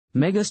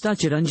Megastar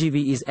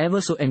Chiranjeevi is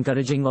ever so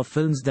encouraging of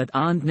films that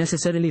aren't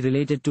necessarily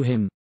related to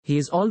him. He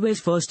is always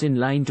first in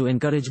line to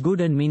encourage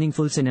good and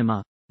meaningful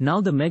cinema.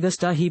 Now the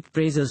megastar heaped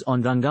praises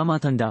on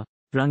RangaMartanda.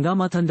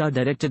 RangaMartanda,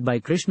 directed by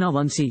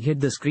Krishnavamsi, hit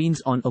the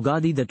screens on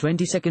Ugadi the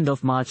 22nd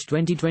of March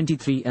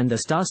 2023, and the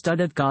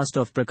star-studded cast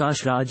of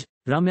Prakash,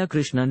 Ramya,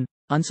 Krishnan,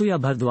 Anasuya,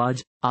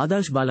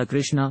 Adarsh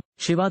Balakrishna,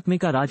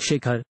 Shivatmika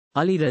Rajasekhar,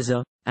 Ali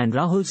Reza, and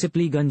Rahul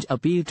Sipliganj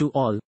appeal to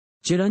all.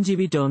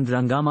 Chiranjeevi termed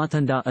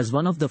RangaMartanda as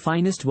one of the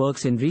finest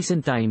works in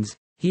recent times.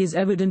 He is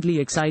evidently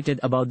excited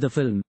about the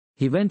film.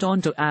 He went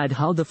on to add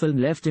how the film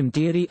left him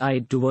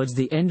teary-eyed towards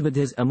the end with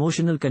his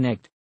emotional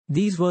connect.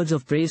 These words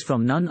of praise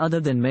from none other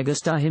than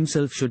Megastar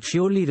himself should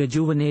surely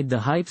rejuvenate the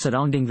hype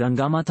surrounding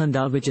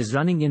RangaMartanda, which is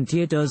running in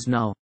theatres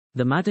now.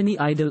 The matinee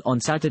idol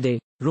on Saturday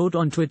wrote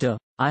on Twitter,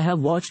 "I have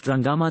watched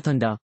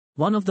RangaMartanda,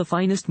 one of the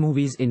finest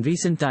movies in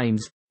recent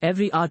times.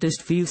 Every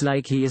artist feels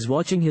like he is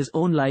watching his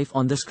own life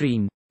on the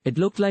screen. It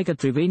looked like a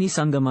Triveni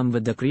Sangamam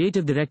with the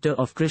creative director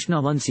of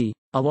Krishnavamsi,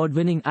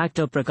 award-winning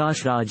actor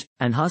Prakash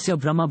and Hasya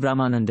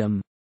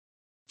Brahmanandam."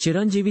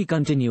 Chiranjeevi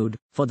continued,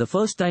 "For the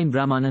first time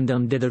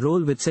Brahmanandam did a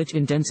role with such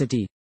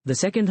intensity. The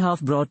second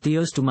half brought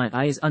tears to my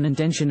eyes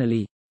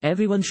unintentionally.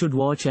 Everyone should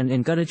watch and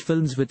encourage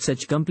films with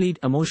such complete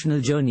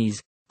emotional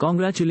journeys.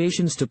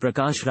 Congratulations to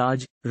Prakash,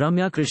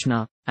 Ramya,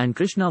 Krishna, and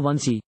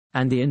Krishnavamsi,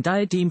 and the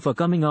entire team for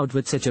coming out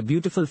with such a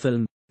beautiful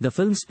film." The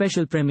film's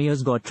special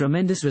premieres got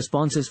tremendous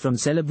responses from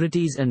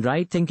celebrities, and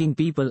right-thinking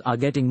people are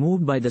getting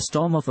moved by the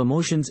storm of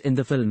emotions in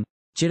the film.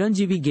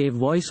 Chiranjeevi gave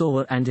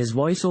voiceover, and his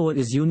voiceover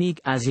is unique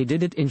as he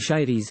did it in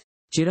Shairis.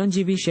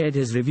 Chiranjeevi shared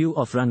his review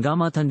of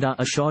RangaMartanda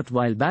a short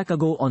while back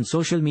ago on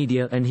social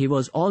media, and he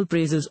was all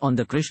praises on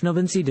the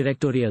Krishnavamsi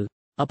directorial.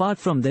 Apart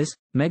from this,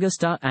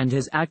 Megastar and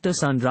his actor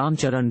son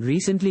Charan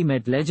recently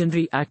met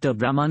legendary actor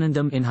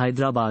Brahmanandam in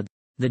Hyderabad.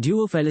 The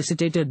duo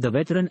felicitated the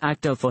veteran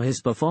actor for his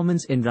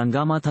performance in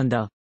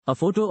RangaMartanda. A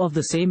photo of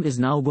the same is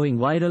now going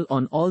viral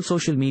on all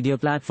social media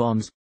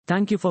platforms.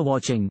 Thank you for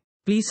watching.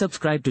 Please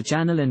subscribe to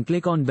channel and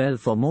click on bell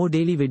for more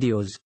daily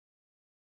videos.